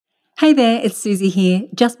Hey there, it's Susie here.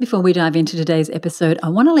 Just before we dive into today's episode, I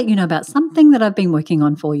want to let you know about something that I've been working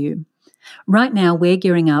on for you. Right now, we're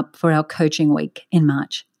gearing up for our coaching week in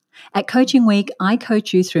March. At Coaching Week, I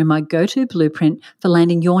coach you through my go-to blueprint for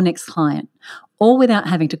landing your next client, all without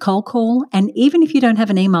having to cold call. And even if you don't have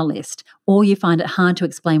an email list, or you find it hard to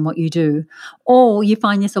explain what you do, or you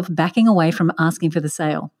find yourself backing away from asking for the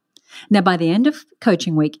sale. Now, by the end of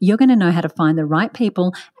Coaching Week, you're going to know how to find the right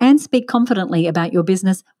people and speak confidently about your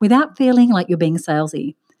business without feeling like you're being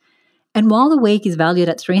salesy. And while the week is valued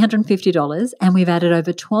at $350 and we've added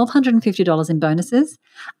over $1,250 in bonuses,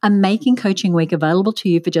 I'm making Coaching Week available to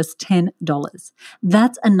you for just $10.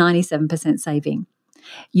 That's a 97% saving.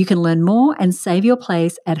 You can learn more and save your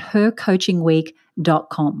place at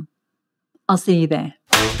hercoachingweek.com. I'll see you there.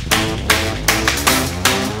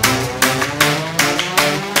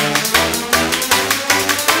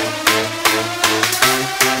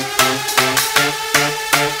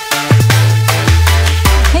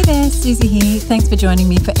 Susie here. Thanks for joining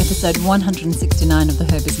me for episode 169 of the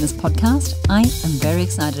Her Business podcast. I am very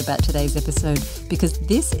excited about today's episode because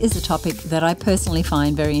this is a topic that I personally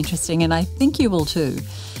find very interesting, and I think you will too.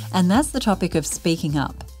 And that's the topic of speaking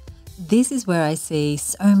up. This is where I see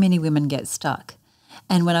so many women get stuck.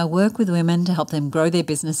 And when I work with women to help them grow their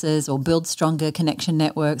businesses or build stronger connection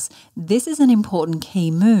networks, this is an important key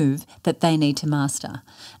move that they need to master.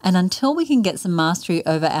 And until we can get some mastery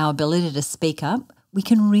over our ability to speak up, we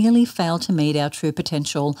can really fail to meet our true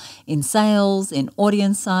potential in sales, in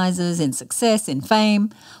audience sizes, in success, in fame,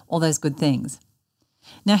 all those good things.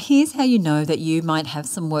 Now, here's how you know that you might have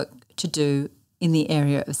some work to do in the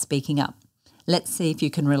area of speaking up. Let's see if you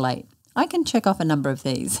can relate. I can check off a number of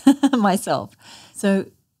these myself. So,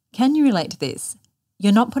 can you relate to this?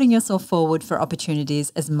 You're not putting yourself forward for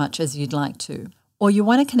opportunities as much as you'd like to. Or you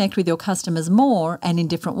want to connect with your customers more and in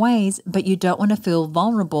different ways, but you don't want to feel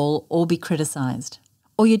vulnerable or be criticised.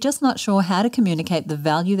 Or you're just not sure how to communicate the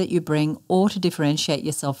value that you bring or to differentiate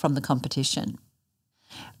yourself from the competition.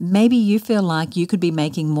 Maybe you feel like you could be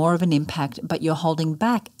making more of an impact, but you're holding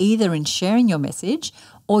back either in sharing your message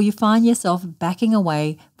or you find yourself backing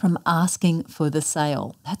away from asking for the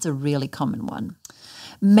sale. That's a really common one.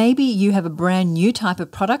 Maybe you have a brand new type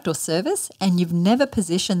of product or service and you've never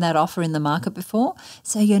positioned that offer in the market before,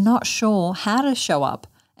 so you're not sure how to show up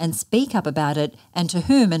and speak up about it and to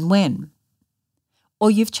whom and when.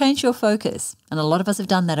 Or you've changed your focus, and a lot of us have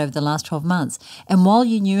done that over the last 12 months. And while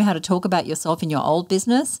you knew how to talk about yourself in your old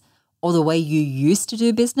business or the way you used to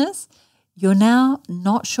do business, you're now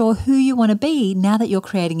not sure who you want to be now that you're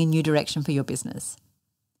creating a new direction for your business.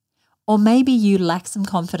 Or maybe you lack some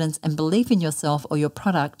confidence and belief in yourself or your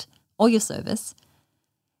product or your service,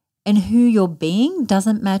 and who you're being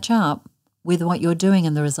doesn't match up with what you're doing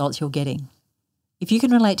and the results you're getting. If you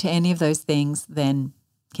can relate to any of those things, then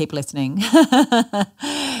keep listening.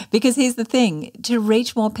 Because here's the thing, to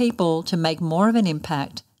reach more people, to make more of an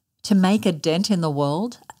impact, to make a dent in the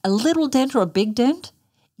world, a little dent or a big dent,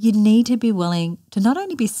 you need to be willing to not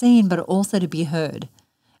only be seen, but also to be heard.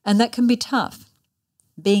 And that can be tough.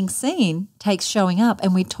 Being seen takes showing up,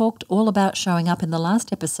 and we talked all about showing up in the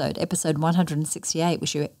last episode 168,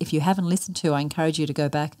 which if you haven't listened to, I encourage you to go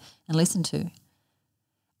back and listen to.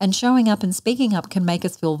 And showing up and speaking up can make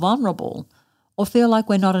us feel vulnerable or feel like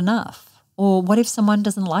we're not enough, or what if someone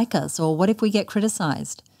doesn't like us, or what if we get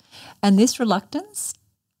criticized? And this reluctance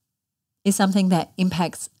is something that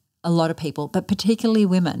impacts a lot of people, but particularly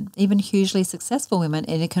women, even hugely successful women,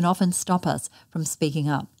 and it can often stop us from speaking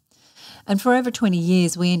up. And for over 20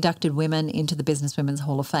 years, we inducted women into the Business Women's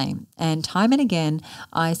Hall of Fame. And time and again,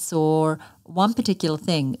 I saw one particular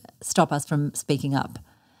thing stop us from speaking up,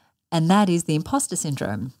 and that is the imposter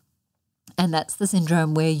syndrome. And that's the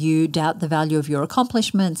syndrome where you doubt the value of your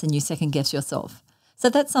accomplishments and you second-guess yourself. So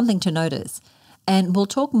that's something to notice. And we'll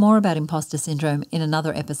talk more about imposter syndrome in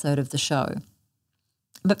another episode of the show.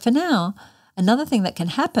 But for now, another thing that can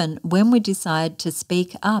happen when we decide to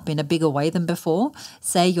speak up in a bigger way than before,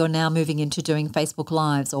 say you're now moving into doing Facebook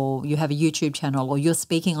Lives, or you have a YouTube channel, or you're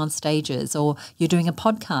speaking on stages, or you're doing a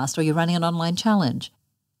podcast, or you're running an online challenge,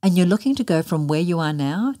 and you're looking to go from where you are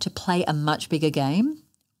now to play a much bigger game,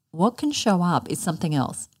 what can show up is something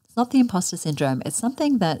else. It's not the imposter syndrome. It's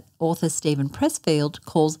something that author Stephen Pressfield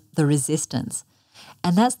calls the resistance.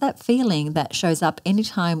 And that's that feeling that shows up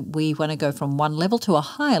anytime we want to go from one level to a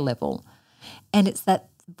higher level. And it's that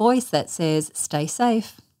voice that says, stay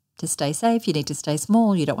safe. To stay safe, you need to stay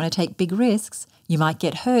small. You don't want to take big risks. You might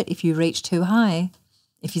get hurt if you reach too high.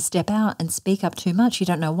 If you step out and speak up too much, you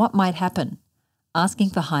don't know what might happen. Asking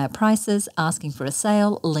for higher prices, asking for a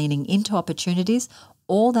sale, leaning into opportunities,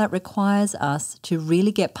 all that requires us to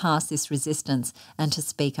really get past this resistance and to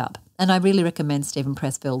speak up. And I really recommend Stephen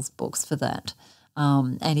Pressfield's books for that.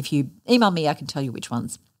 And if you email me, I can tell you which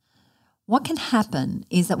ones. What can happen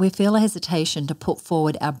is that we feel a hesitation to put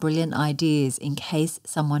forward our brilliant ideas in case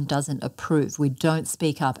someone doesn't approve. We don't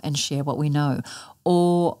speak up and share what we know.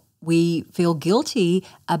 Or we feel guilty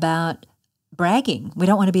about bragging. We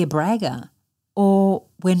don't want to be a bragger. Or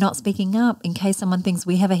we're not speaking up in case someone thinks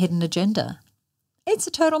we have a hidden agenda. It's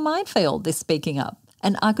a total minefield, this speaking up.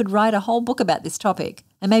 And I could write a whole book about this topic,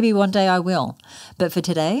 and maybe one day I will. But for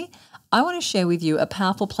today, I want to share with you a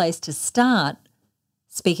powerful place to start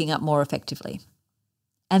speaking up more effectively.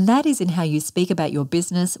 And that is in how you speak about your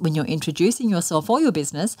business when you're introducing yourself or your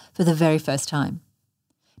business for the very first time.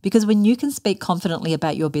 Because when you can speak confidently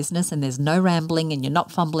about your business and there's no rambling and you're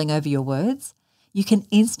not fumbling over your words, you can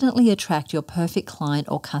instantly attract your perfect client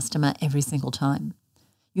or customer every single time.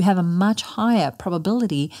 You have a much higher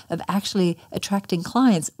probability of actually attracting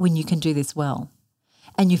clients when you can do this well.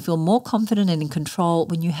 And you feel more confident and in control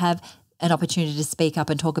when you have an opportunity to speak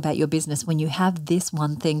up and talk about your business, when you have this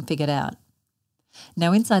one thing figured out.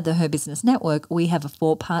 Now, inside the Her Business Network, we have a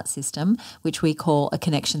 4-part system, which we call a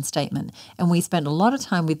connection statement. And we spend a lot of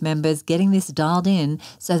time with members getting this dialed in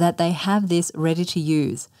so that they have this ready to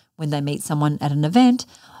use when they meet someone at an event,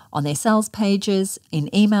 on their sales pages, in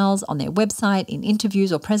emails, on their website, in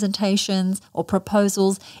interviews or presentations or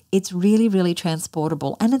proposals. It's really, really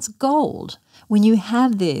transportable, and it's gold. When you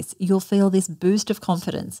have this, you'll feel this boost of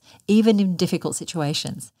confidence, even in difficult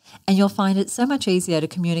situations. And you'll find it so much easier to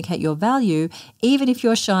communicate your value, even if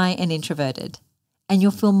you're shy and introverted. And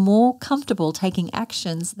you'll feel more comfortable taking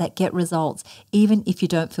actions that get results, even if you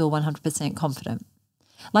don't feel 100% confident.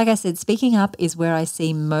 Like I said, speaking up is where I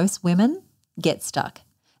see most women get stuck.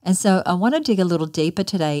 And so I want to dig a little deeper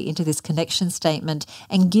today into this connection statement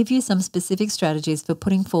and give you some specific strategies for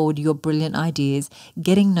putting forward your brilliant ideas,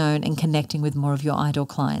 getting known and connecting with more of your ideal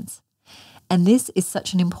clients. And this is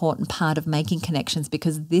such an important part of making connections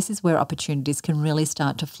because this is where opportunities can really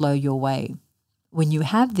start to flow your way. When you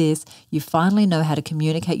have this, you finally know how to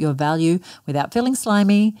communicate your value without feeling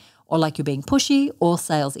slimy or like you're being pushy or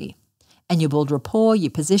salesy. And you build rapport, you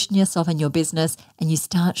position yourself in your business, and you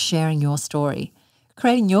start sharing your story.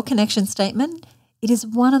 Creating your connection statement, it is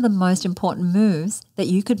one of the most important moves that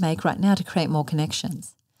you could make right now to create more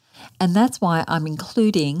connections. And that's why I'm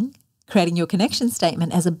including creating your connection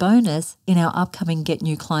statement as a bonus in our upcoming Get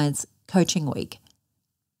New Clients Coaching Week.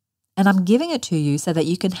 And I'm giving it to you so that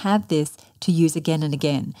you can have this to use again and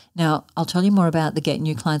again. Now, I'll tell you more about the Get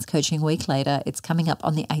New Clients Coaching Week later. It's coming up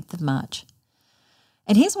on the 8th of March.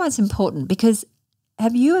 And here's why it's important, because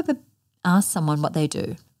have you ever asked someone what they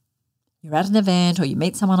do? You're at an event or you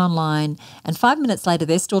meet someone online and 5 minutes later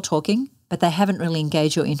they're still talking, but they haven't really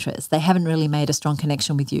engaged your interest. They haven't really made a strong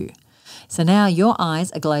connection with you. So now your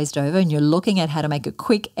eyes are glazed over and you're looking at how to make a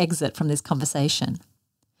quick exit from this conversation.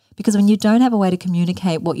 Because when you don't have a way to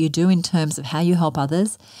communicate what you do in terms of how you help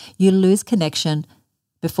others, you lose connection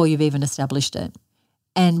before you've even established it.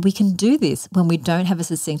 And we can do this when we don't have a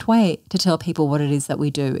succinct way to tell people what it is that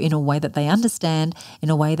we do in a way that they understand, in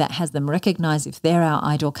a way that has them recognize if they're our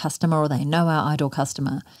ideal customer or they know our ideal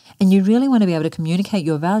customer. And you really want to be able to communicate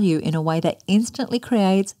your value in a way that instantly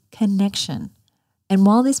creates connection. And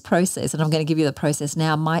while this process, and I'm going to give you the process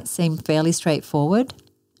now, might seem fairly straightforward,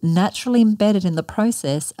 naturally embedded in the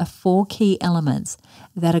process are 4 key elements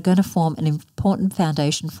that are going to form an important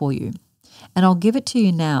foundation for you. And I'll give it to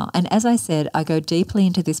you now. And as I said, I go deeply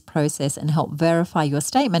into this process and help verify your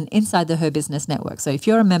statement inside the Her Business Network. So if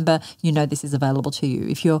you're a member, you know this is available to you.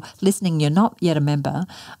 If you're listening, you're not yet a member,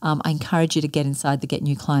 I encourage you to get inside the Get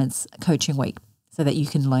New Clients Coaching Week so that you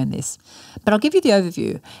can learn this. But I'll give you the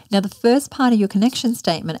overview. Now, the first part of your connection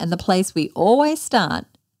statement and the place we always start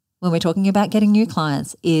when we're talking about getting new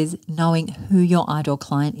clients is knowing who your ideal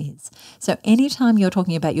client is. So anytime you're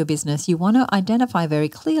talking about your business, you want to identify very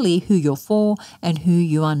clearly who you're for and who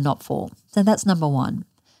you are not for. So that's number 1.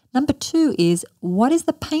 Number 2 is, what is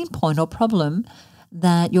the pain point or problem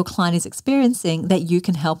that your client is experiencing that you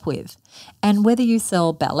can help with? And whether you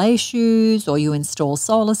sell ballet shoes or you install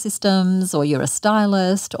solar systems or you're a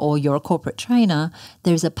stylist or you're a corporate trainer,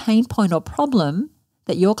 there's a pain point or problem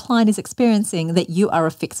that your client is experiencing that you are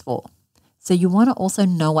a fix for. So you want to also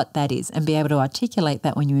know what that is and be able to articulate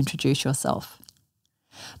that when you introduce yourself.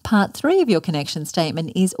 Part 3 of your connection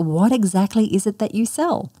statement is, what exactly is it that you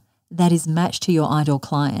sell that is matched to your ideal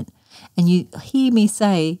client? And you hear me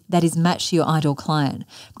say that is matched to your ideal client,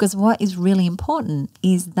 because what is really important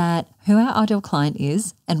is that who our ideal client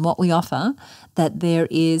is and what we offer, that there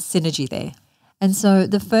is synergy there. And so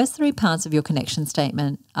the first 3 parts of your connection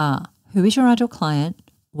statement are Who is your ideal client?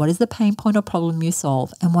 What is the pain point or problem you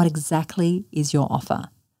solve? And what exactly is your offer?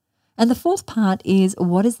 And the fourth part is,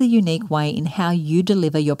 what is the unique way in how you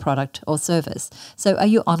deliver your product or service? So are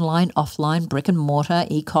you online, offline, brick and mortar,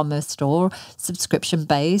 e-commerce store,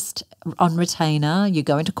 subscription-based, on retainer, you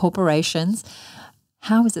go into corporations?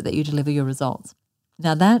 How is it that you deliver your results?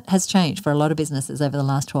 Now that has changed for a lot of businesses over the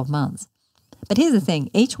last 12 months. But here's the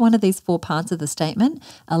thing, each one of these four parts of the statement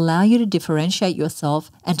allow you to differentiate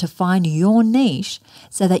yourself and to find your niche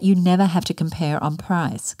so that you never have to compete on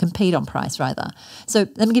price. So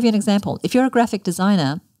let me give you an example. If you're a graphic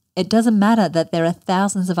designer, it doesn't matter that there are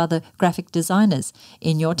thousands of other graphic designers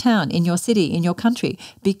in your town, in your city, in your country,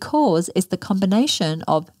 because it's the combination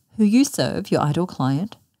of who you serve, your ideal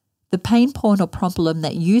client, the pain point or problem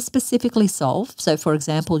that you specifically solve. So, for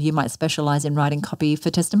example, you might specialize in writing copy for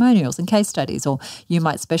testimonials and case studies, or you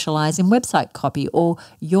might specialize in website copy, or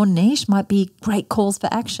your niche might be great calls for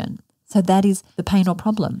action. So that is the pain or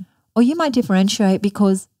problem. Or you might differentiate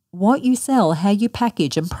because what you sell, how you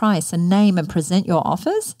package and price and name and present your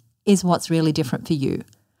offers is what's really different for you.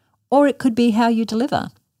 Or it could be how you deliver.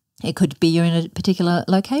 It could be you're in a particular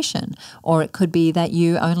location, or it could be that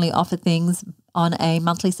you only offer things on a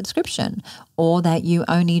monthly subscription, or that you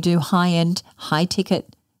only do high-end,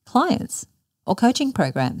 high-ticket clients or coaching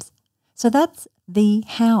programs. So that's the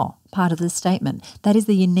how part of the statement. That is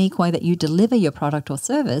the unique way that you deliver your product or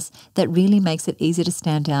service that really makes it easy to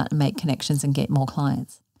stand out and make connections and get more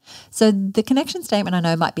clients. So the connection statement I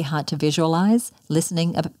know might be hard to visualize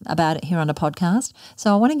listening about it here on a podcast.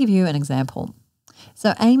 So I want to give you an example.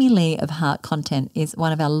 So Amy Lee of Heart Content is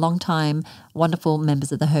one of our longtime wonderful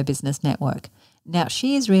members of the Her Business Network. Now,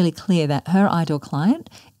 she is really clear that her ideal client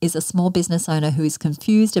is a small business owner who is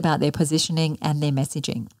confused about their positioning and their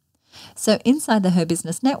messaging. So inside the Her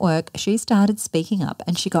Business Network, she started speaking up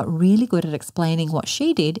and she got really good at explaining what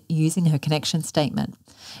she did using her connection statement.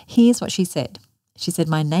 Here's what she said. She said,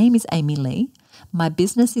 "My name is Amy Lee. My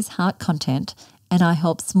business is Heart Content, and I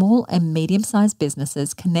help small and medium-sized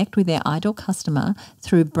businesses connect with their ideal customer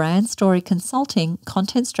through brand story consulting,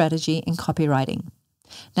 content strategy, and copywriting."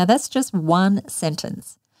 Now, that's just one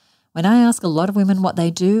sentence. When I ask a lot of women what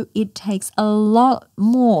they do, it takes a lot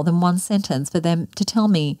more than one sentence for them to tell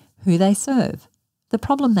me who they serve, the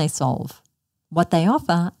problem they solve, what they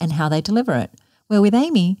offer, and how they deliver it. Where with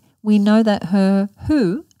Amy, we know that her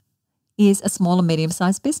who is a small and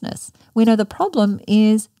medium-sized business. We know the problem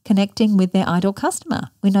is connecting with their ideal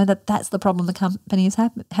customer. We know that that's the problem the company is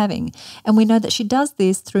having. And we know that she does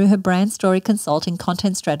this through her brand story consulting,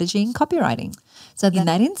 content strategy, and copywriting. So in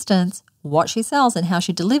that instance, what she sells and how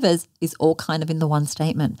she delivers is all kind of in the one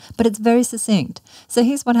statement, but it's very succinct. So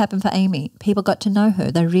here's what happened for Amy. People got to know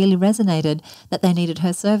her. They really resonated that they needed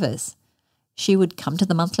her service. She would come to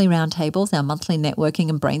the monthly roundtables, our monthly networking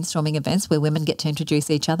and brainstorming events where women get to introduce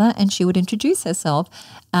each other, and she would introduce herself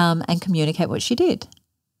and communicate what she did.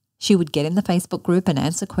 She would get in the Facebook group and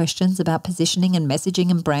answer questions about positioning and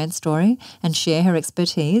messaging and brand story and share her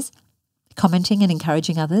expertise, commenting and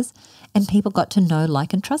encouraging others, and people got to know,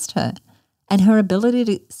 like, and trust her. And her ability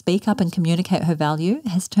to speak up and communicate her value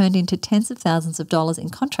has turned into tens of thousands of dollars in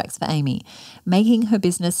contracts for Amy, making her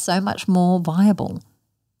business so much more viable,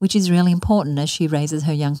 which is really important as she raises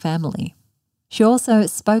her young family. She also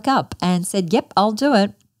spoke up and said, "Yep, I'll do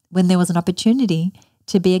it," when there was an opportunity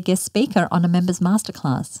to be a guest speaker on a member's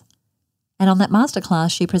masterclass. And on that masterclass,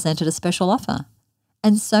 she presented a special offer.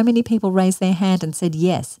 And so many people raised their hand and said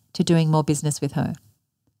yes to doing more business with her.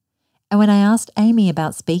 And when I asked Amy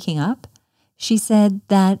about speaking up, she said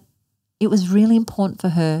that it was really important for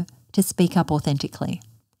her to speak up authentically.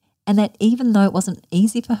 And that even though it wasn't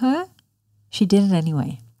easy for her, she did it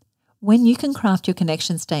anyway. When you can craft your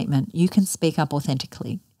connection statement, you can speak up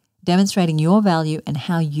authentically, demonstrating your value and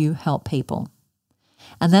how you help people.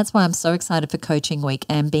 And that's why I'm so excited for Coaching Week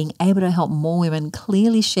and being able to help more women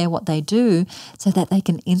clearly share what they do so that they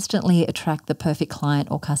can instantly attract the perfect client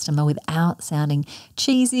or customer without sounding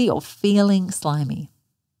cheesy or feeling slimy.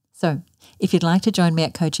 So if you'd like to join me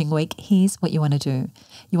at Coaching Week, here's what you want to do.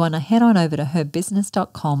 You want to head on over to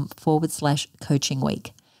herbusiness.com/coaching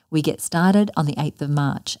week. We get started on the 8th of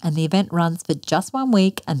March and the event runs for just 1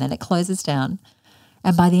 week and then it closes down.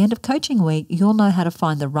 And by the end of Coaching Week, you'll know how to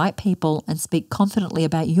find the right people and speak confidently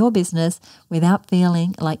about your business without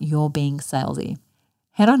feeling like you're being salesy.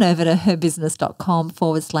 Head on over to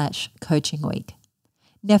herbusiness.com/coaching week.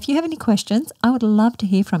 Now, if you have any questions, I would love to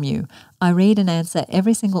hear from you. I read and answer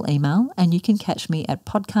every single email and you can catch me at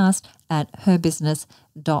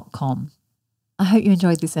podcast@herbusiness.com. I hope you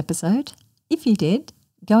enjoyed this episode. If you did,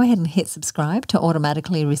 go ahead and hit subscribe to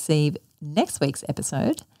automatically receive next week's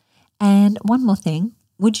episode. And one more thing,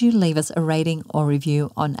 would you leave us a rating or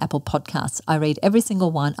review on Apple Podcasts? I read every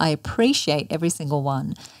single one. I appreciate every single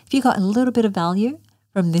one. If you got a little bit of value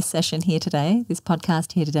from this session here today, this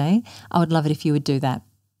podcast here today, I would love it if you would do that.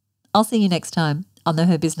 I'll see you next time on the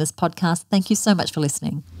Her Business Podcast. Thank you so much for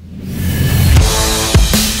listening.